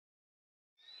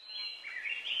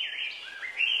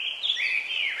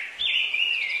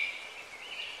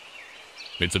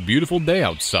It's a beautiful day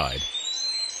outside.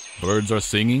 Birds are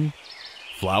singing,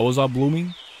 flowers are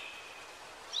blooming.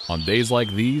 On days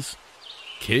like these,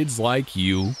 kids like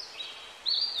you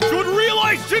should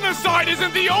realize genocide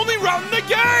isn't the only route in the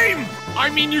game! I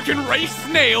mean, you can race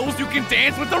snails, you can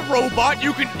dance with a robot,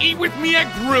 you can eat with me at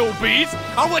Grillby's,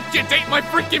 I'll let you date my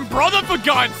freaking brother for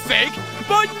God's sake,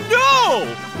 but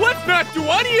no! Let's not do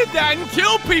any of that and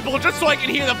kill people just so I can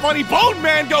hear the funny bone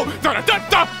man go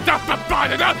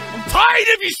da-da-da-da-da-da-da-da-da. I'm tired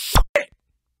of your shit!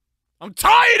 I'm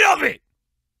tired of it!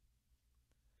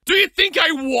 Do you think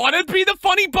I want to be the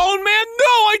funny bone man? No,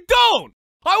 I don't!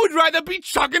 I would rather be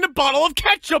chugging a bottle of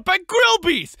ketchup at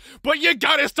Grillby's, but you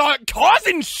gotta start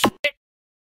causing shit,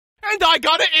 and I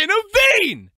gotta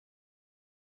intervene!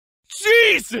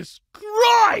 Jesus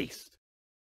Christ!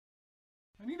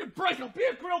 I need a break, I'll be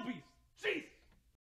at Grillby's! Jesus!